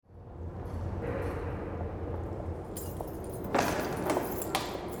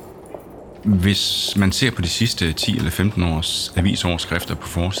Hvis man ser på de sidste 10 eller 15 års avisoverskrifter på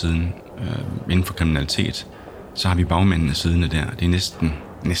forsiden inden for kriminalitet, så har vi bagmændene siddende der. Det er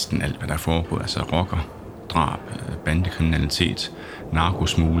næsten alt, hvad der foregår. Altså rocker, drab, bandekriminalitet,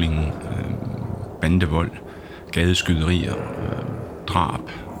 narkosmugling, bandevold, gadeskyderier, drab,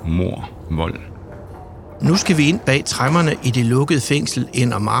 mord, vold. Nu skal vi ind bag tremmerne i det lukkede fængsel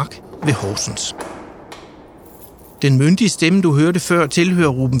Enner Mark ved Horsens. Den myndige stemme, du hørte før, tilhører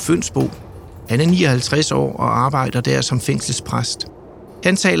Ruben Fønsbo. Han er 59 år og arbejder der som fængselspræst.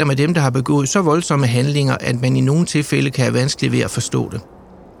 Han taler med dem, der har begået så voldsomme handlinger, at man i nogle tilfælde kan have vanskeligt ved at forstå det.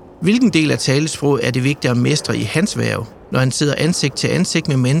 Hvilken del af talesproget er det vigtigt at mestre i hans hverv, når han sidder ansigt til ansigt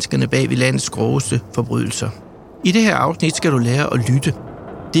med menneskerne bag ved landets groveste forbrydelser? I det her afsnit skal du lære at lytte.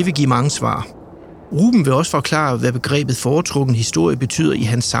 Det vil give mange svar. Ruben vil også forklare, hvad begrebet foretrukken historie betyder i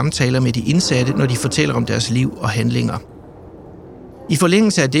hans samtaler med de indsatte, når de fortæller om deres liv og handlinger. I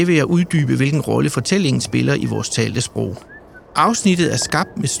forlængelse af det vil jeg uddybe, hvilken rolle fortællingen spiller i vores talte sprog. Afsnittet er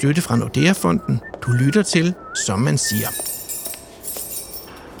skabt med støtte fra Nordea-fonden. Du lytter til, som man siger.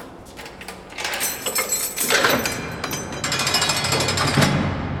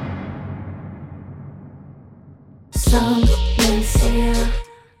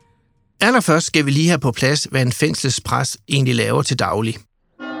 Allerførst skal vi lige have på plads, hvad en fængselspræst egentlig laver til daglig.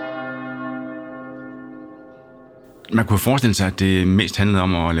 Man kunne forestille sig, at det mest handlede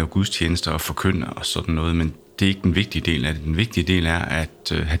om at lave gudstjenester og forkynde og sådan noget, men det er ikke den vigtige del af det. Den vigtige del er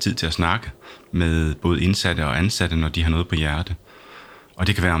at have tid til at snakke med både indsatte og ansatte, når de har noget på hjerte. Og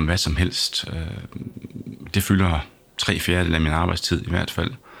det kan være om hvad som helst. Det fylder 3/4 af min arbejdstid i hvert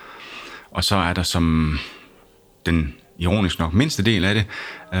fald. Og så er der som den ironisk nok mindste del af det,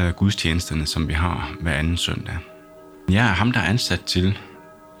 gudstjenesterne, som vi har hver anden søndag. Jeg er ham, der er ansat til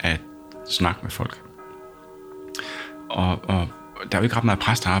at snakke med folk. Og der er jo ikke ret meget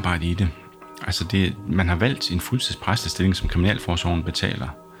præstearbejde i det. Altså man har valgt en fuldtidspræstestilling, som kriminalforsorgen betaler,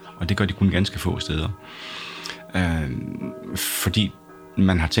 og det gør de kun ganske få steder. Fordi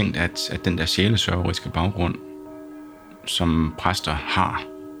man har tænkt, at den der sjælesørgeriske baggrund, som præster har,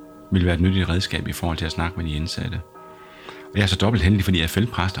 vil være et nyttigt redskab i forhold til at snakke med de indsatte. Og jeg er så dobbelt heldig, fordi jeg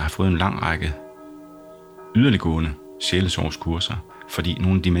feltpræster har fået en lang række yderliggående sjælesorgskurser, fordi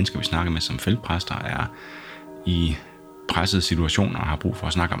nogle af de mennesker, vi snakker med som feltpræster, er i pressede situationer og har brug for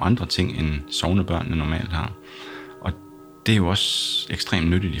at snakke om andre ting, end sognebørnene normalt har. Og det er jo også ekstremt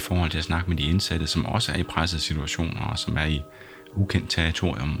nyttigt i forhold til at snakke med de indsatte, som også er i pressede situationer, og som er i ukendt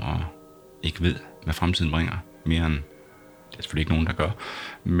territorium og ikke ved, hvad fremtiden bringer, mere end det er selvfølgelig ikke nogen, der gør.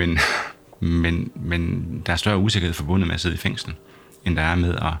 Men der er større usikkerhed forbundet med at sidde i fængsel, end der er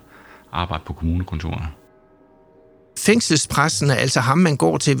med at arbejde på kommunekontoret. Fængselspræsten er altså ham, man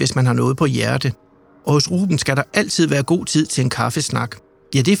går til, hvis man har noget på hjerte. Og hos Ruben skal der altid være god tid til en kaffesnak.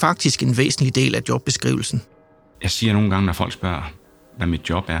 Ja, det er faktisk en væsentlig del af jobbeskrivelsen. Jeg siger nogle gange, når folk spørger, hvad mit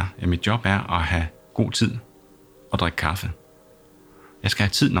job er. Ja, mit job er at have god tid og drikke kaffe. Jeg skal have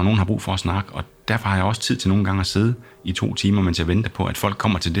tid, når nogen har brug for at snakke, og derfor har jeg også tid til nogle gange at sidde i 2 timer, mens jeg venter på, at folk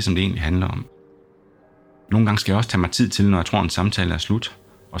kommer til det, som det egentlig handler om. Nogle gange skal jeg også tage mig tid til, når jeg tror, en samtale er slut,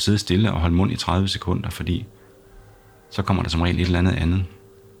 og sidde stille og holde mund i 30 sekunder, fordi så kommer der som regel et eller andet.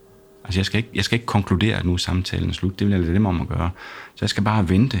 Altså jeg skal ikke konkludere, at nu er samtalen slut. Det vil jeg lade dem om at gøre. Så jeg skal bare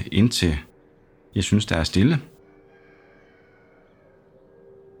vente, indtil jeg synes, der er stille.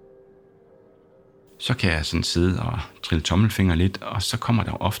 Så kan jeg sådan sidde og trille tommelfinger lidt, og så kommer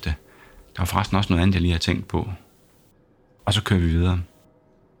der ofte, der er forresten også noget andet, jeg lige har tænkt på. Og så kører vi videre.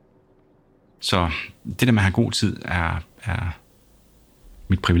 Så det der med at have god tid er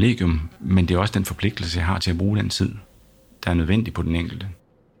mit privilegium, men det er også den forpligtelse, jeg har til at bruge den tid, der er nødvendig på den enkelte.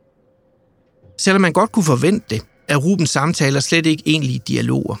 Selvom man godt kunne forvente det, er Rubens samtaler slet ikke egentlige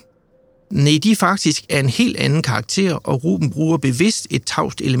dialoger. Nej, de faktisk er en helt anden karakter, og Ruben bruger bevidst et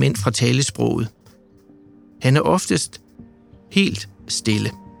tavst element fra talesproget. Han er oftest helt stille.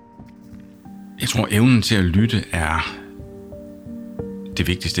 Jeg tror, evnen til at lytte er det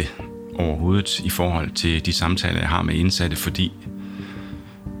vigtigste overhovedet i forhold til de samtaler, jeg har med indsatte, fordi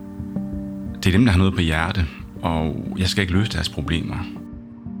det er dem, der har noget på hjerte, og jeg skal ikke løse deres problemer.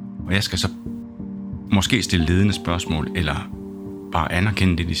 Og jeg skal så måske stille ledende spørgsmål, eller bare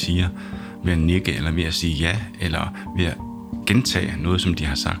anerkende det, de siger, ved at nikke, eller ved at sige ja, eller ved at gentage noget, som de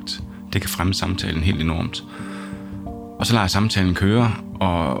har sagt. Det kan fremme samtalen helt enormt. Og så lader jeg samtalen køre,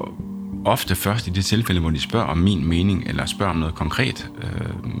 og ofte først i det tilfælde, hvor de spørger om min mening, eller spørger om noget konkret,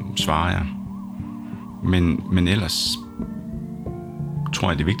 svarer jeg. Men ellers tror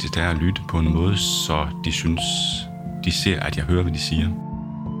jeg, det vigtigste er at lytte på en måde, så de synes, de ser, at jeg hører, hvad de siger.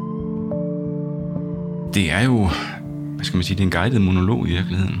 Det er jo, det er en guided monolog i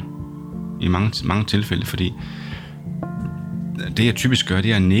virkeligheden. i mange tilfælde, fordi det, jeg typisk gør,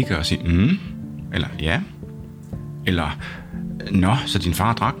 det er at nikke og sige, eller ja, eller nå, så din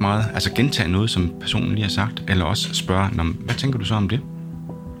far drak meget. Altså gentage noget, som personen lige har sagt, eller også spørge, hvad tænker du så om det?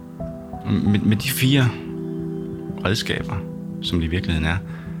 Med de 4 redskaber, som det i virkeligheden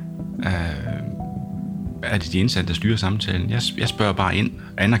er det de indsatte, der styrer samtalen. Jeg spørger bare ind,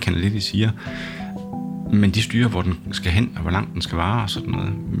 anerkender det, de siger, men de styrer, hvor den skal hen, og hvor langt den skal vare, og sådan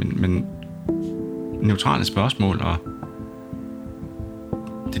noget. Men neutrale spørgsmål, og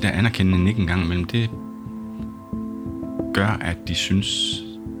det der anerkendende nik en gang imellem, det gør, at de synes,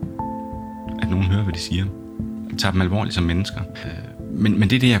 at nogen hører, hvad de siger. Jeg tager dem alvorligt som mennesker. Men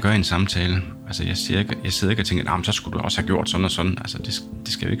det er det, jeg gør i en samtale. Altså, jeg sidder ikke og tænker, så skulle du også have gjort sådan og sådan. Altså, det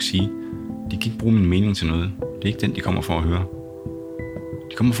skal jeg jo ikke sige. De kan ikke bruge min mening til noget. Det er ikke den, de kommer for at høre.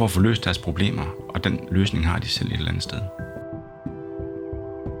 De kommer for at få løst deres problemer, og den løsning har de selv et eller andet sted.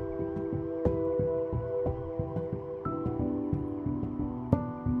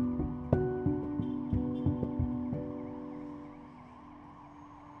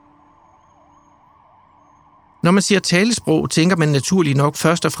 Når man siger talesprog, tænker man naturligt nok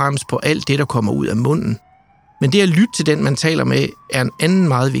først og fremmest på alt det, der kommer ud af munden. Men det at lytte til den, man taler med, er en anden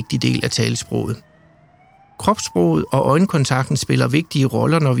meget vigtig del af talesproget. Kropssproget og øjenkontakten spiller vigtige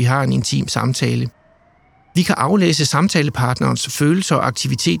roller, når vi har en intim samtale. Vi kan aflæse samtalepartnerens følelser og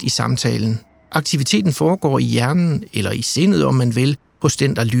aktivitet i samtalen. Aktiviteten foregår i hjernen, eller i sindet, om man vil, hos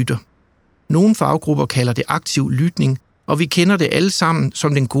den, der lytter. Nogle faggrupper kalder det aktiv lytning, og vi kender det alle sammen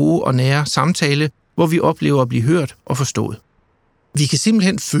som den gode og nære samtale, hvor vi oplever at blive hørt og forstået. Vi kan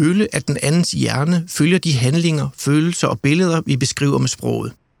simpelthen føle, at den andens hjerne følger de handlinger, følelser og billeder, vi beskriver med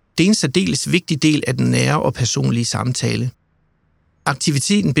sproget. Det er en særdeles vigtig del af den nære og personlige samtale.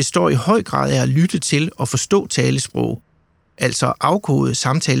 Aktiviteten består i høj grad af at lytte til og forstå talesprog, altså at afkode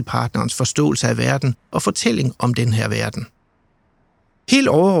samtalepartnerens forståelse af verden og fortælling om den her verden. Helt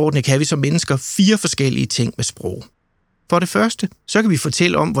overordnet kan vi som mennesker 4 forskellige ting med sprog. For det første, så kan vi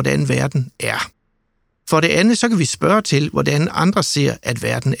fortælle om, hvordan verden er. For det andet, så kan vi spørge til, hvordan andre ser, at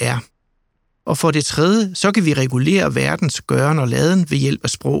verden er. Og for det tredje, så kan vi regulere verdens gøren og laden ved hjælp af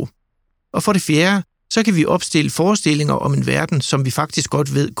sprog. Og for det fjerde, så kan vi opstille forestillinger om en verden, som vi faktisk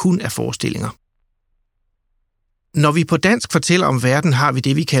godt ved kun er forestillinger. Når vi på dansk fortæller om verden, har vi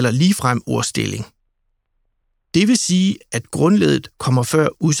det, vi kalder ligefrem ordstilling. Det vil sige, at grundledet kommer før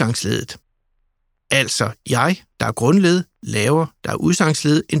udsangsledet. Altså, jeg, der er grundled, laver, der er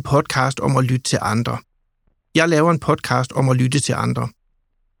udsagsled, en podcast om at lytte til andre. Jeg laver en podcast om at lytte til andre.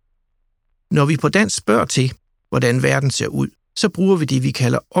 Når vi på dansk spørger til, hvordan verden ser ud, så bruger vi det, vi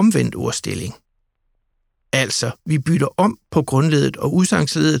kalder omvendt ordstilling. Altså, vi bytter om på grundledet og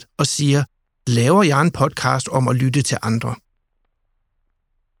udsangsledet og siger, laver jeg en podcast om at lytte til andre.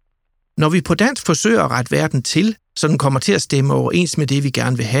 Når vi på dansk forsøger at rette verden til, så den kommer til at stemme overens med det, vi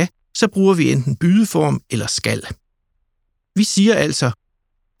gerne vil have, så bruger vi enten bydeform eller skal. Vi siger altså,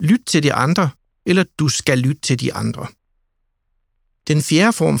 lyt til de andre, eller du skal lytte til de andre. Den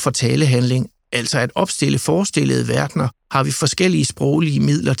fjerde form for talehandling, altså at opstille forestillede verdener, har vi forskellige sproglige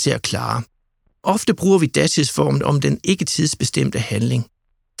midler til at klare. Ofte bruger vi datidsformen om den ikke tidsbestemte handling.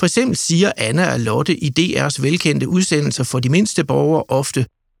 For eksempel siger Anna og Lotte i DR's velkendte udsendelser for de mindste borgere ofte,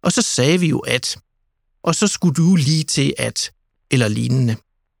 og så sagde vi jo at, og så skulle du lige til at, eller lignende.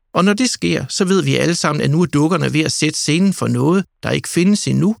 Og når det sker, så ved vi alle sammen, at nu er dukkerne ved at sætte scenen for noget, der ikke findes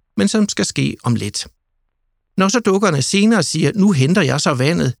endnu, men som skal ske om lidt. Når så dukkerne senere siger, nu henter jeg så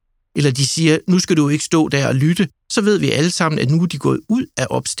vandet, eller de siger, nu skal du ikke stå der og lytte, så ved vi alle sammen, at nu er de gået ud af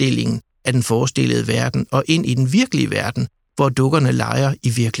opstillingen af den forestillede verden og ind i den virkelige verden, hvor dukkerne leger i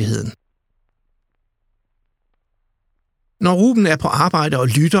virkeligheden. Når Ruben er på arbejde og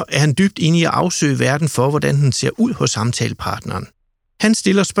lytter, er han dybt inde i at afsøge verden for, hvordan den ser ud hos samtalepartneren. Han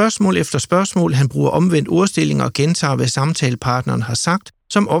stiller spørgsmål efter spørgsmål, han bruger omvendt ordstillinger og gentager, hvad samtalepartneren har sagt,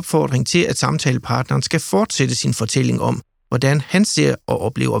 som opfordring til, at samtalepartneren skal fortsætte sin fortælling om, hvordan han ser og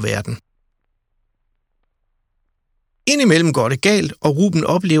oplever verden. Indimellem går det galt, og Ruben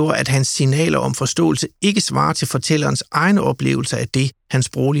oplever, at hans signaler om forståelse ikke svarer til fortællerens egne oplevelser af det, han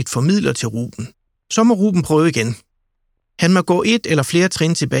sprogligt formidler til Ruben. Så må Ruben prøve igen. Han må gå et eller flere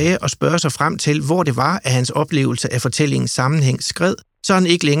trin tilbage og spørge sig frem til, hvor det var, at hans oplevelse af fortællingens sammenhæng skred, så han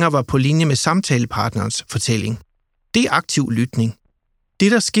ikke længere var på linje med samtalepartnerens fortælling. Det er aktiv lytning.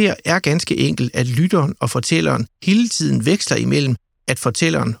 Det, der sker, er ganske enkelt, at lytteren og fortælleren hele tiden veksler imellem, at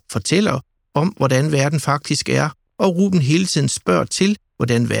fortælleren fortæller om, hvordan verden faktisk er, og Ruben hele tiden spørger til,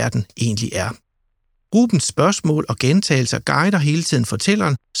 hvordan verden egentlig er. Rubens spørgsmål og gentagelser guider hele tiden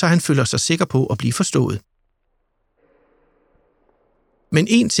fortælleren, så han føler sig sikker på at blive forstået. Men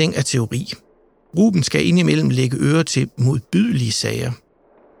en ting er teori. Ruben skal indimellem lægge øre til modbydelige sager.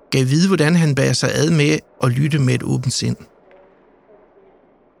 Gav vide, hvordan han bærer sig ad med at lytte med et åbent sind.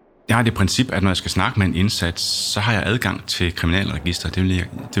 Jeg har det princip, at når jeg skal snakke med en indsat, så har jeg adgang til kriminalregister. Det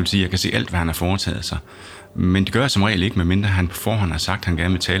vil sige, at jeg kan se alt, hvad han har foretaget sig. Men det gør jeg som regel ikke, medmindre han på forhånd har sagt, at han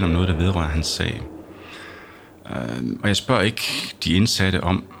gerne vil tale om noget, der vedrører hans sag. Og jeg spørger ikke de indsatte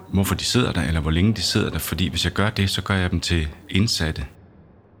om, hvorfor de sidder der, eller hvor længe de sidder der, fordi hvis jeg gør det, så gør jeg dem til indsatte.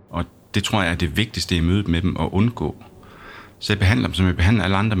 Og det tror jeg er det vigtigste i mødet med dem at undgå. Så jeg behandler dem, som jeg behandler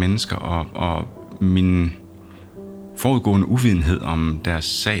alle andre mennesker, og min forudgående uvidenhed om deres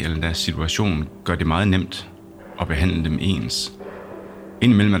sag eller deres situation gør det meget nemt at behandle dem ens.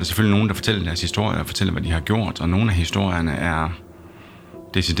 Indimellem er der selvfølgelig nogen, der fortæller deres historier og fortæller, hvad de har gjort, og nogle af historierne er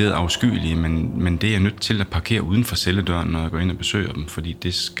decideret afskyelige, men det er jeg nødt til at parkere uden for celledøren, når jeg går ind og besøger dem, fordi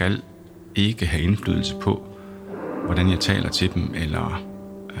det skal ikke have indflydelse på, hvordan jeg taler til dem, eller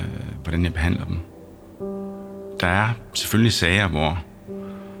hvordan jeg behandler dem. Der er selvfølgelig sager, hvor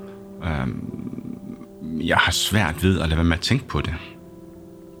jeg har svært ved at lade være med at tænke på det.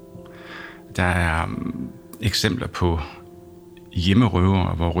 Der er eksempler på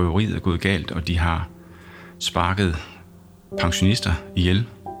hjemmerøvere, hvor røveriet er gået galt, og de har sparket pensionister ihjel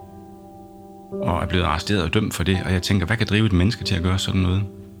og er blevet arresteret og dømt for det. Og jeg tænker, hvad kan drive et menneske til at gøre sådan noget?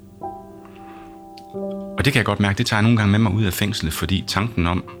 Og det kan jeg godt mærke, det tager jeg nogle gange med mig ud af fængslet, fordi tanken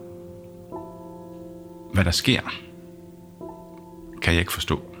om, hvad der sker, kan jeg ikke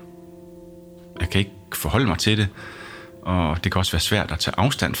forstå. Jeg kan ikke forholde mig til det, og det kan også være svært at tage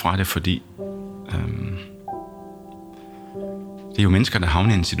afstand fra det, fordi det er jo mennesker, der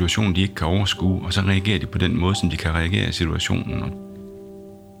havner i en situation, de ikke kan overskue, og så reagerer de på den måde, som de kan reagere i situationen. Og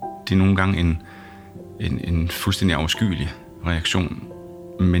det er nogle gange en fuldstændig afskyelig reaktion.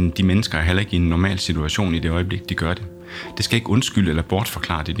 Men de mennesker er heller ikke i en normal situation i det øjeblik, de gør det. Det skal ikke undskylde eller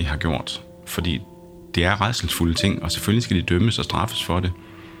bortforklare det, de har gjort, fordi det er rædselsfulde ting, og selvfølgelig skal de dømmes og straffes for det.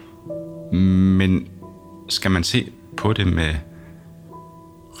 Men skal man se på det med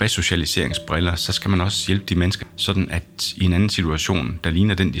resocialiseringsbriller, så skal man også hjælpe de mennesker, sådan at i en anden situation, der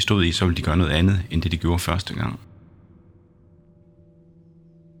ligner den, de stod i, så vil de gøre noget andet, end det de gjorde første gang.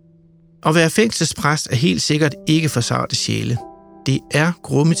 At være fængselspræst er helt sikkert ikke for sarte sjæle. Det er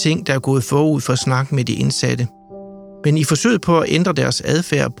grumme ting, der er gået forud for at snakke med de indsatte. Men i forsøget på at ændre deres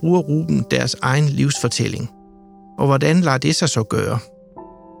adfærd, bruger Ruben deres egen livsfortælling. Og hvordan lader det sig så gøre?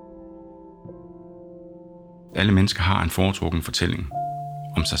 Alle mennesker har en foretrukken fortælling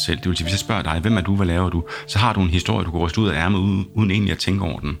om sig selv. Det vil sige, hvis jeg spørger dig, hvem er du, hvad laver du, så har du en historie, du kan ryste ud af ærmet, uden egentlig at tænke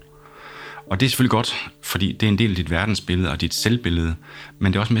over den. Og det er selvfølgelig godt, fordi det er en del af dit verdensbillede og dit selvbillede,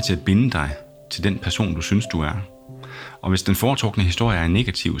 men det er også med til at binde dig til den person, du synes, du er. Og hvis den foretrukne historie er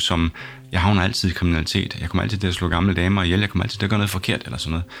negativ, som jeg havner altid i kriminalitet, jeg kommer altid til at slå gamle damer ihjel, jeg kommer altid til at gøre noget forkert eller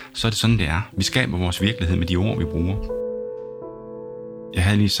sådan noget, så er det sådan, det er. Vi skaber vores virkelighed med de ord, vi bruger. Jeg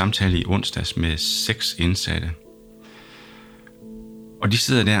havde lige en samtale i onsdags med 6 indsatte. Og de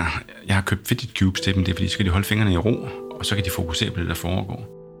sidder der, jeg har købt fidget cubes til dem, det er fordi, så kan de holde fingrene i ro, og så kan de fokusere på det, der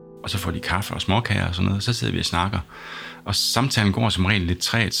foregår. Og så får de kaffe og småkager og sådan noget, så sidder vi og snakker. Og samtalen går som regel lidt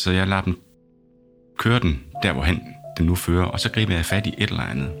træt, så jeg lader dem køre den der, hvorhen den nu fører, og så griber jeg fat i et eller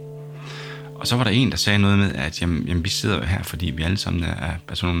andet. Og så var der en, der sagde noget med, at jamen, vi sidder jo her, fordi vi alle sammen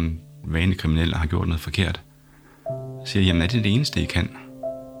er sådan nogle vanekriminelle og har gjort noget forkert. Så siger jeg, jamen er det eneste, I kan?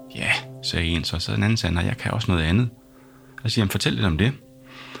 Ja, sagde en så. Så den anden sagde, nej, jeg kan også noget andet. Og så siger han, fortæl lidt om det.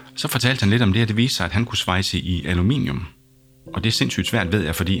 Så fortalte han lidt om det, og det viste sig, at han kunne svejse i aluminium. Og det er sindssygt svært, ved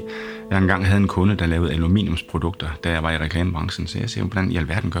jeg, fordi jeg engang havde en kunde, der lavede aluminiumsprodukter, da jeg var i reklamebranchen. Så jeg siger, hvordan i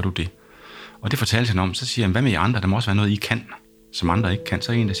alverden gør du det? Og det fortalte han om. Så siger han, hvad med jer andre? Der må også være noget, I kan, som andre ikke kan.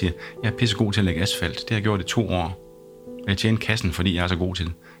 Så er en, der siger, jeg er pissegod til at lægge asfalt. Det har jeg gjort i 2 år. Og jeg tjener kassen, fordi jeg er så god til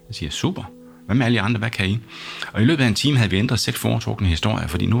det. Jeg siger, super. Hvad med alle jer andre? Hvad kan I? Og i løbet af en time havde vi ændret 6 foretrukne historier,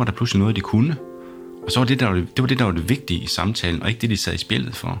 fordi nu var der pludselig noget, de kunne. Og så var det var det vigtige i samtalen, og ikke det, de sad i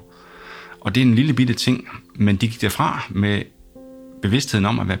spjældet for. Og det er en lille bitte ting, men de gik derfra med bevidstheden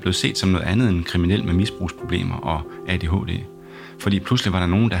om at være blevet set som noget andet end kriminel med misbrugsproblemer og ADHD. Fordi pludselig var der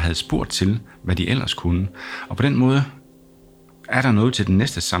nogen, der havde spurgt til, hvad de ellers kunne. Og på den måde er der noget til den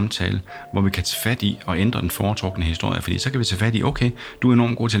næste samtale, hvor vi kan tage fat i og ændre den foretrukne historie. Fordi så kan vi tage fat i, okay, du er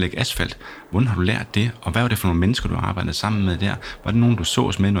enormt god til at lægge asfalt. Hvordan har du lært det? Og hvad var det for nogle mennesker, du arbejdede sammen med der? Var det nogen, du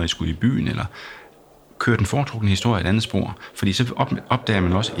sås med, når I skulle i byen? Eller køre den foretrukne historie et andet spor? Fordi så opdager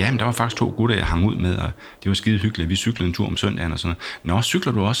man også, ja, men der var faktisk 2 gutter, jeg hang ud med, og det var skide hyggeligt. Vi cyklede en tur om søndagen og sådan noget. Nå,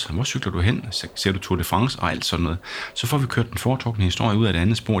 cykler du også? Hvor cykler du hen? Ser du Tour de France og alt sådan noget? Så får vi kørt den foretrukne historie ud af et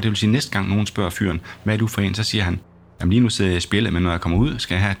andet spor. Det vil sige, næste gang nogen spørger fyren, hvad er du for en? Så siger han, jamen lige nu sidder jeg i spjældet, men når jeg kommer ud,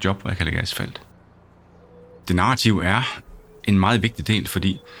 skal jeg have et job, hvor jeg kan lægge asfalt. Det narrativ er en meget vigtig del,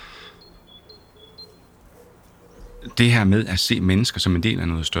 fordi det her med at se mennesker som en del af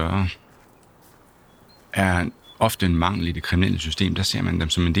noget større, er ofte en mangel i det kriminelle system. Der ser man dem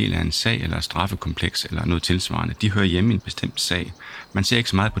som en del af en sag eller et straffekompleks eller noget tilsvarende. De hører hjemme i en bestemt sag. Man ser ikke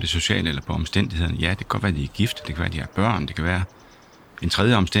så meget på det sociale eller på omstændighederne. Ja, det kan godt være, at de er gift, det kan være, at de har børn, det kan være en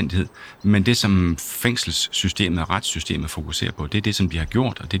tredje omstændighed. Men det, som fængselssystemet og retssystemet fokuserer på, det er det, som de har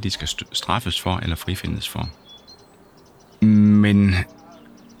gjort, og det, de skal straffes for eller frifindes for. Men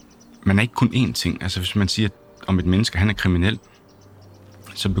man er ikke kun én ting. Altså hvis man siger om et menneske, han er kriminel,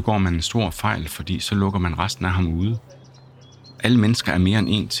 så begår man en stor fejl, fordi så lukker man resten af ham ude. Alle mennesker er mere end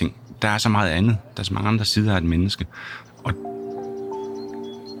én ting. Der er så meget andet. Der er så mange andre sider af et menneske. Og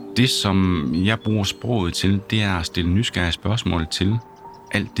det, som jeg bruger sproget til, det er at stille nysgerrige spørgsmål til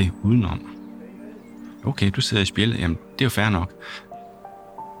alt det udenom. Okay, du sidder i spjældet. Jamen, det er jo fair nok.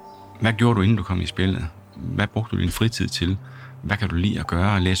 Hvad gjorde du, inden du kom i spjældet? Hvad brugte du din fritid til? Hvad kan du lide at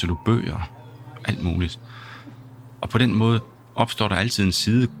gøre? Læser du bøger? Alt muligt. Og på den måde opstår der altid en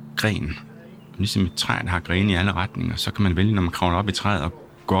sidegren. Ligesom et træ, der har grene i alle retninger, så kan man vælge, når man kravler op i træet og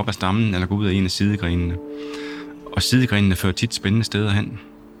gå op ad stammen eller gå ud af en af sidegrenene. Og sidegrenene fører tit spændende steder hen.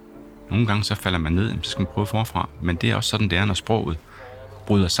 Nogle gange så falder man ned, så skal man prøve forfra. Men det er også sådan, det er, når sproget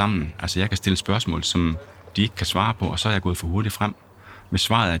bryder sammen. Altså jeg kan stille spørgsmål, som de ikke kan svare på, og så er jeg gået for hurtigt frem. Hvis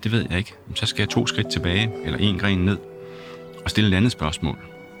svaret er, det ved jeg ikke, så skal jeg 2 skridt tilbage, eller 1 gren ned, og stille et andet spørgsmål.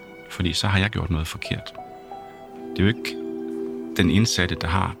 Fordi så har jeg gjort noget forkert. Det er jo ikke den indsatte, der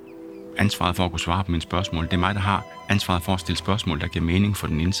har ansvaret for at kunne svare på mine spørgsmål. Det er mig, der har ansvaret for at stille spørgsmål, der giver mening for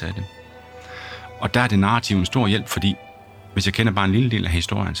den indsatte. Og der er det narrativ en stor hjælp, fordi hvis jeg kender bare en lille del af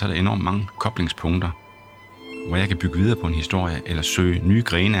historien, så er der enormt mange koblingspunkter, hvor jeg kan bygge videre på en historie, eller søge nye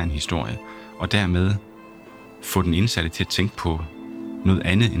grene af en historie, og dermed få den indsatte til at tænke på noget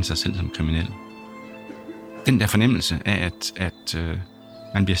andet end sig selv som kriminel. Den der fornemmelse af, at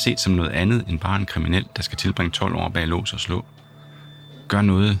man bliver set som noget andet end bare en kriminel, der skal tilbringe 12 år bag lås og slå, gør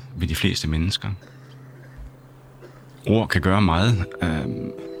noget ved de fleste mennesker. Ord kan gøre meget.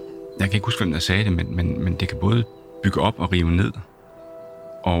 Jeg kan ikke huske, hvem der sagde det, men det kan både bygge op og rive ned.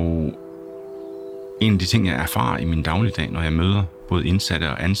 Og en af de ting, jeg erfarer i min dagligdag, når jeg møder både indsatte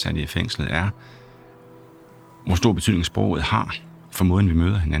og ansatte i fængslet, er, hvor stor betydning sproget har for måden, vi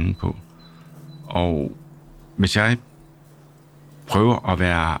møder hinanden på. Og hvis jeg prøver at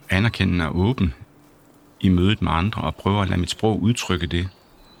være anerkendende og åben i mødet med andre, og prøver at lade mit sprog udtrykke det,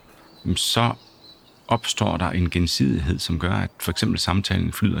 så opstår der en gensidighed, som gør, at for eksempel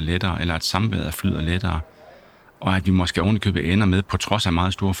samtalen flyder lettere, eller at samværet flyder lettere, og at vi måske ovenikøbet ender med, på trods af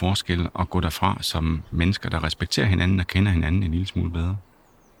meget store forskelle, at gå derfra som mennesker, der respekterer hinanden og kender hinanden en lille smule bedre.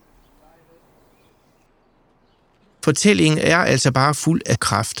 Fortællingen er altså bare fuld af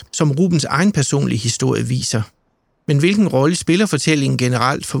kraft, som Rubens egen personlige historie viser. Men hvilken rolle spiller fortællingen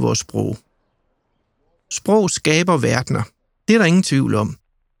generelt for vores sprog? Sprog skaber verdener. Det er der ingen tvivl om.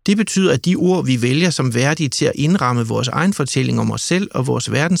 Det betyder, at de ord, vi vælger som værdige til at indramme vores egen fortælling om os selv og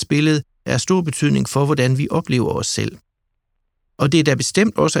vores verdensbillede, er af stor betydning for, hvordan vi oplever os selv. Og det er da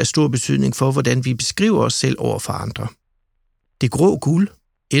bestemt også af stor betydning for, hvordan vi beskriver os selv over for andre. Det grå guld,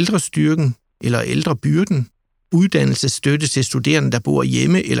 ældrestyrken eller ældrebyrden, uddannelsesstøtte til studerende, der bor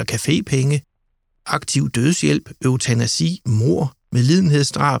hjemme eller cafépenge, aktiv dødshjælp, eutanasi, mord,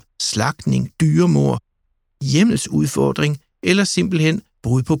 medlidenhedsdrab, slagtning, dyremord, hjemmelsudfordring eller simpelthen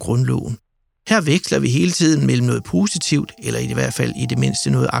brud på grundloven. Her veksler vi hele tiden mellem noget positivt, eller i hvert fald i det mindste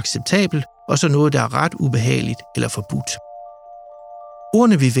noget acceptabelt, og så noget, der er ret ubehageligt eller forbudt.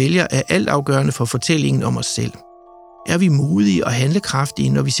 Ordene, vi vælger, er altafgørende for fortællingen om os selv. Er vi modige og handlekraftige,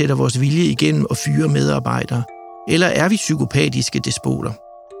 når vi sætter vores vilje igennem og fyrer medarbejdere? Eller er vi psykopatiske despoter?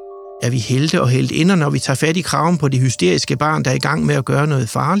 Er vi helte og heltinder, når vi tager fat i kraven på det hysteriske barn, der er i gang med at gøre noget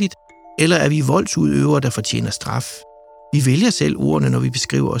farligt? Eller er vi voldsudøvere, der fortjener straf? Vi vælger selv ordene, når vi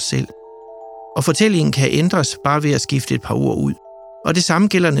beskriver os selv. Og fortællingen kan ændres bare ved at skifte et par ord ud. Og det samme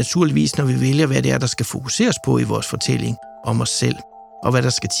gælder naturligvis, når vi vælger, hvad det er, der skal fokuseres på i vores fortælling om os selv, og hvad der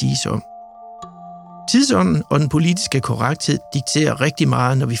skal ties om. Tidsånden og den politiske korrekthed dikterer rigtig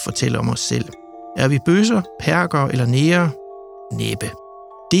meget, når vi fortæller om os selv. Er vi bøsser, perker eller nære? Næppe.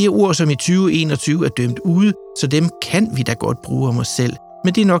 Det er ord, som i 2021 er dømt ude, så dem kan vi da godt bruge om os selv,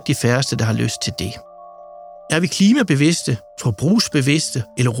 men det er nok de færreste, der har lyst til det. Er vi klimabevidste, forbrugsbevidste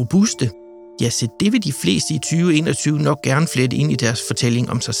eller robuste? Ja, så det vil de fleste i 2021 nok gerne flette ind i deres fortælling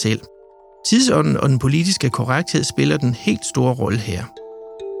om sig selv. Tidsånden og den politiske korrekthed spiller den helt store rolle her.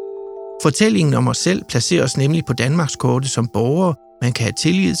 Fortællingen om os selv placerer os nemlig på Danmarkskortet som borgere, man kan have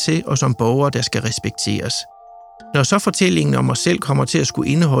tillid til, og som borgere, der skal respekteres. Når så fortællingen om os selv kommer til at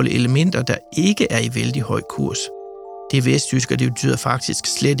skulle indeholde elementer, der ikke er i vældig høj kurs, Det er vestjysk, og det betyder faktisk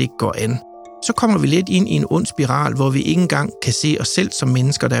slet ikke går an. Så kommer vi lidt ind i en ond spiral, hvor vi ikke engang kan se os selv som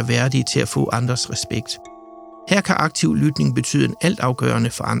mennesker, der er værdige til at få andres respekt. Her kan aktiv lytning betyde en altafgørende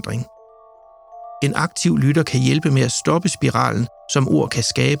forandring. En aktiv lytter kan hjælpe med at stoppe spiralen, som ord kan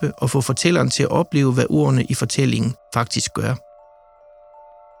skabe, og få fortælleren til at opleve, hvad ordene i fortællingen faktisk gør.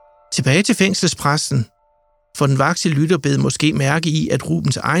 Tilbage til fængselspræsten. For den vakse lytter bed måske mærke i, at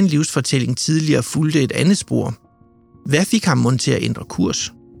Rubens egen livsfortælling tidligere fulgte et andet spor. Hvad fik ham mon til at ændre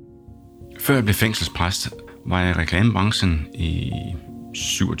kurs? Før jeg blev fængselspræst, var jeg i reklamebranchen i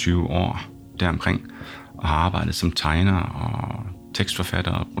 27 år deromkring, og har arbejdet som tegner og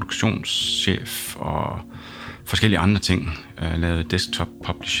tekstforfatter og produktionschef og forskellige andre ting. Jeg lavede desktop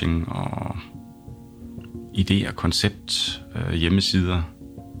publishing og idéer, koncept, hjemmesider,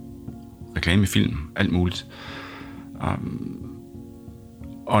 reklamefilm, alt muligt.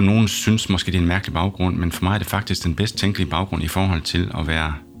 Og nogen synes måske, det er en mærkelig baggrund, men for mig er det faktisk den bedst tænkelige baggrund i forhold til at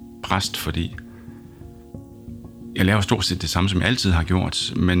være præst, fordi jeg laver stort set det samme, som jeg altid har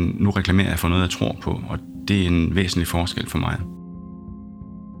gjort, men nu reklamerer jeg for noget, jeg tror på, og det er en væsentlig forskel for mig.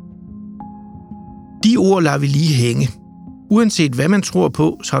 De ord lader vi lige hænge. Uanset hvad man tror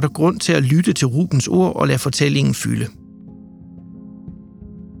på, så er der grund til at lytte til Rubens ord og lade fortællingen fylde.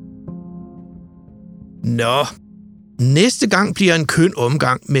 Nå, næste gang bliver en køn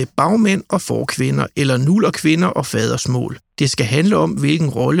omgang med bagmænd og forkvinder, eller nullerkvinder og fadersmål. Det skal handle om, hvilken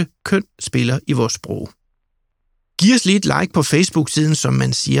rolle køn spiller i vores sprog. Giv os lige et like på Facebook-siden, som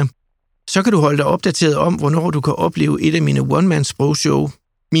man siger. Så kan du holde dig opdateret om, hvornår du kan opleve et af mine one-man-sprogshow.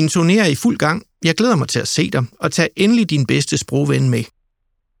 Min turné er i fuld gang. Jeg glæder mig til at se dig, og tag endelig din bedste sprogven med.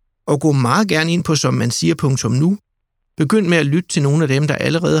 Og gå meget gerne ind på sommansiger.nu. Begynd med at lytte til nogle af dem, der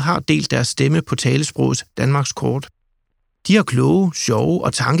allerede har delt deres stemme på Talesprogets Danmarkskort. De har kloge, sjove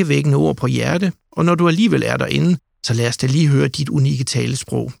og tankevækkende ord på hjerte, og når du alligevel er derinde, så lad os da lige høre dit unikke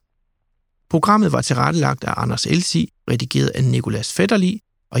talesprog. Programmet var tilrettelagt af Anders Elsi, redigeret af Nicolas Fetterli,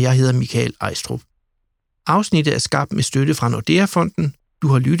 og jeg hedder Michael Ejstrup. Afsnittet er skabt med støtte fra Nordea-fonden. Du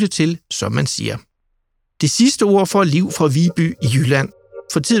har lyttet til, som man siger. Det sidste ord får Liv fra Viby i Jylland.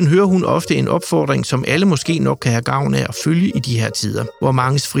 For tiden hører hun ofte en opfordring, som alle måske nok kan have gavn af at følge i de her tider, hvor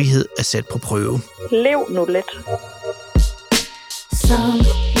manges frihed er sat på prøve. Lev nu lidt. Som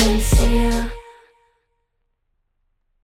man siger.